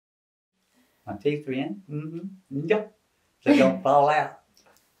My teeth are in? Mm-hmm. Yep. So don't fall out.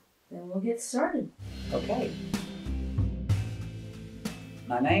 Then we'll get started. Okay.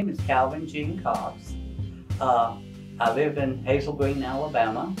 My name is Calvin Cox. I live in Hazel Green,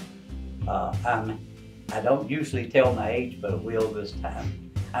 Alabama. I don't usually tell my age, but I will this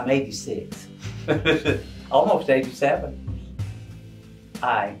time. I'm 86, almost 87.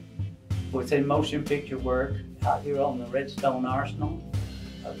 I was in motion picture work out here on the Redstone Arsenal.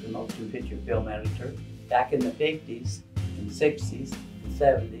 I was a motion picture film editor back in the 50s, and 60s, and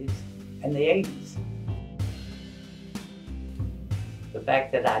 70s, and the 80s. The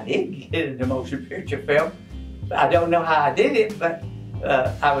fact that I did get into motion picture film, I don't know how I did it, but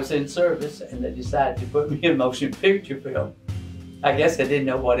I was in service and they decided to put me in motion picture film. I guess they didn't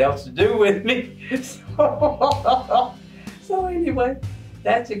know what else to do with me. So anyway,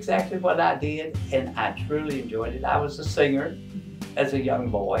 that's exactly what I did, and I truly enjoyed it. I was a singer as a young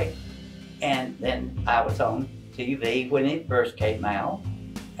boy, and then I was on TV when it first came out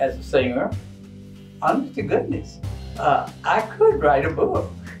as a singer. Honest to goodness, I could write a book.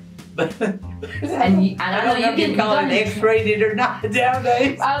 But I don't know if you call it X-rated or not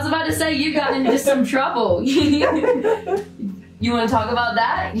nowadays. I was about to say, you got into some trouble. You want to talk about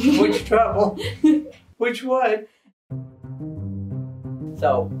that? Which trouble? Which one?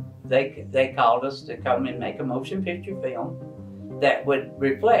 So they called us to come and make a motion picture film that would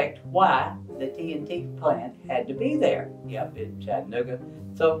reflect why the TNT plant had to be there up in Chattanooga.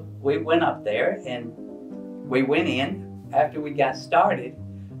 So we went up there and we went in. After we got started,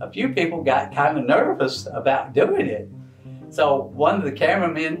 a few people got kind of nervous about doing it. So one of the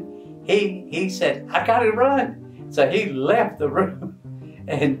cameramen, he said, I gotta run. So he left the room.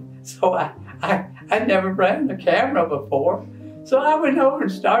 And so I never ran the camera before. So I went over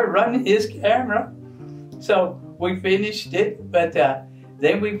and started running his camera. So we finished it, but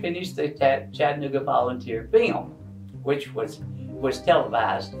then we finished the Chattanooga Volunteer film, which was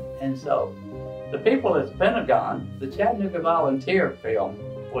televised. And so the people at the Pentagon, the Chattanooga Volunteer film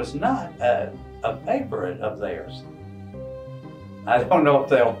was not a favorite of theirs. I don't know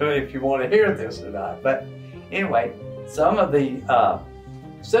if you want to hear this or not, but anyway, some of the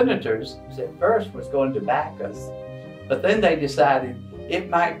senators at first was going to back us, but then they decided it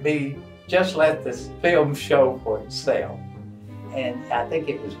might be just let this film show for itself. And I think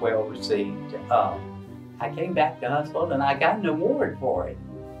it was well received. I came back to Huntsville and I got an award for it.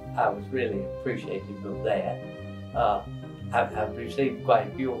 I was really appreciative of that. I've received quite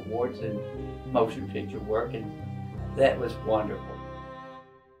a few awards in motion picture work, and that was wonderful.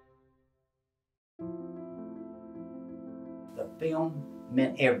 The film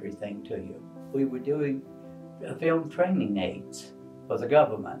meant everything to you. We were doing film training aids for the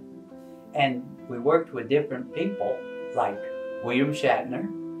government, and we worked with different people like William Shatner,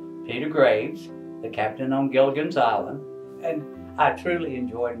 Peter Graves, the captain on Gilligan's Island, and I truly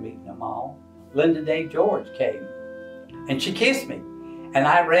enjoyed meeting them all. Linda Day George came, and she kissed me. And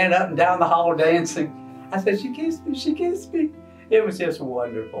I ran up and down the hall dancing. I said, she kissed me, she kissed me. It was just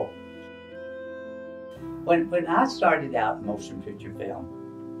wonderful. When I started out in motion picture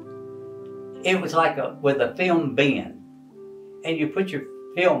film, it was like with a film bin. And you put your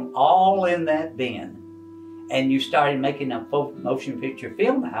film all in that bin. And you started making a motion picture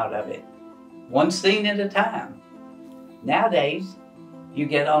film out of it. One scene at a time. Nowadays, you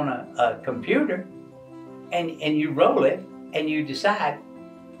get on a computer and you roll it and you decide,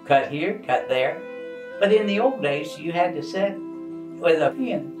 cut here, cut there. But in the old days, you had to sit with a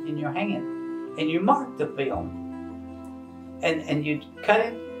pen in your hand and you mark the film. And you cut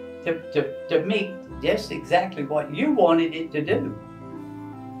it to meet just exactly what you wanted it to do.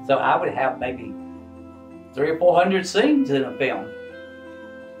 So I would have maybe 300 or 400 scenes in a film.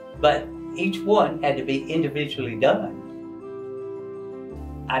 But each one had to be individually done.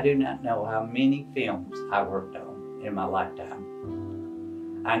 I do not know how many films I worked on in my lifetime.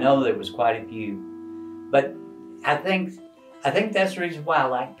 I know there was quite a few, but I think that's the reason why I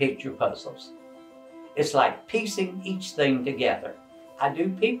like picture puzzles. It's like piecing each thing together. I do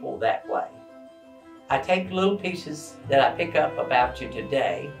people that way. I take little pieces that I pick up about you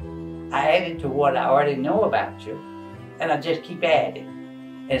today, I add it to what I already know about you, and I just keep adding.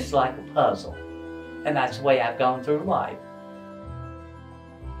 And it's like a puzzle. And that's the way I've gone through life.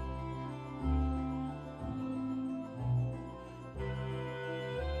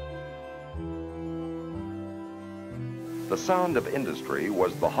 The sound of industry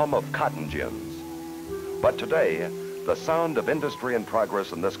was the hum of cotton gins. But today, the sound of industry and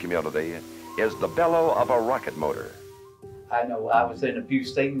progress in this community is the bellow of a rocket motor. I know I was in a few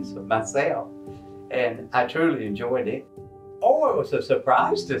scenes of myself, and I truly enjoyed it. Oh, it was a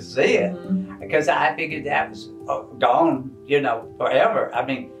surprise to see it because I figured that was gone, you know, forever. I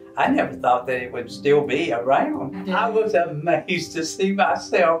mean, I never thought that it would still be around. I was amazed to see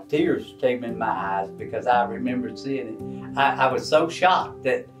myself. Tears came in my eyes because I remember seeing it. I was so shocked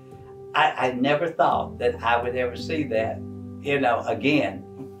that I never thought that I would ever see that, you know, again.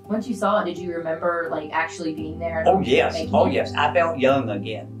 Once you saw it, did you remember like actually being there? Oh yes, oh yes. I felt young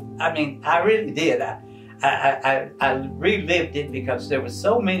again. I mean, I really did. I relived it because there were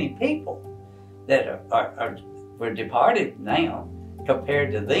so many people that were departed now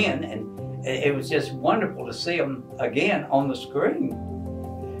compared to then, and it was just wonderful to see them again on the screen.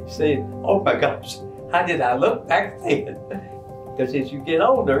 Saying, "Oh my gosh, how did I look back then?" Because as you get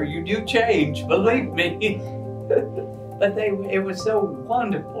older, you do change. Believe me. But it was so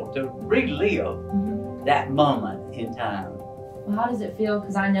wonderful to relive that moment in time. Well, how does it feel?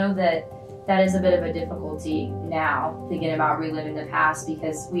 Because I know that is a bit of a difficulty now, thinking about reliving the past,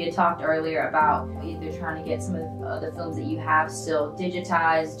 because we had talked earlier about either trying to get some of the films that you have still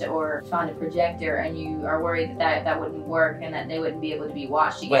digitized or find a projector, and you are worried that wouldn't work and that they wouldn't be able to be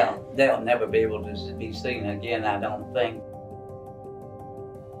watched again. Well, they'll never be able to be seen again, I don't think.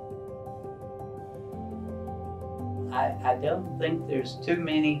 I don't think there's too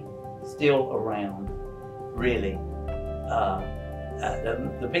many still around, really.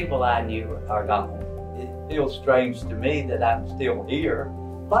 The people I knew are gone. It feels strange to me that I'm still here.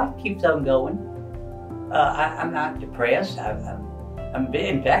 Life keeps on going. I'm not depressed.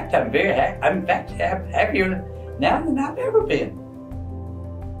 In fact, I'm very happy. I'm in fact happier now than I've ever been.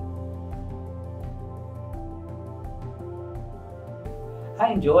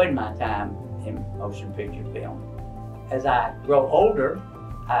 I enjoyed my time in motion picture film. As I grow older,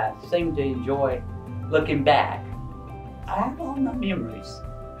 I seem to enjoy looking back. I have all my memories.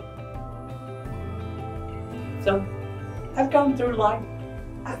 So I've gone through life,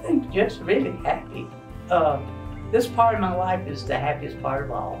 I think, just really happy. This part of my life is the happiest part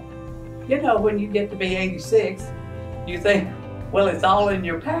of all. You know, when you get to be 86, you think, well, it's all in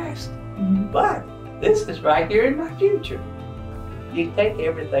your past. But this is right here in my future. You take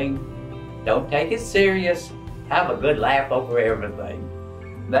everything, don't take it serious, have a good laugh over everything.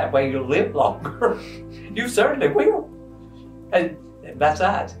 That way you'll live longer. You certainly will. And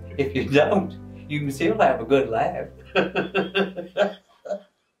besides, if you don't, you can still have a good laugh.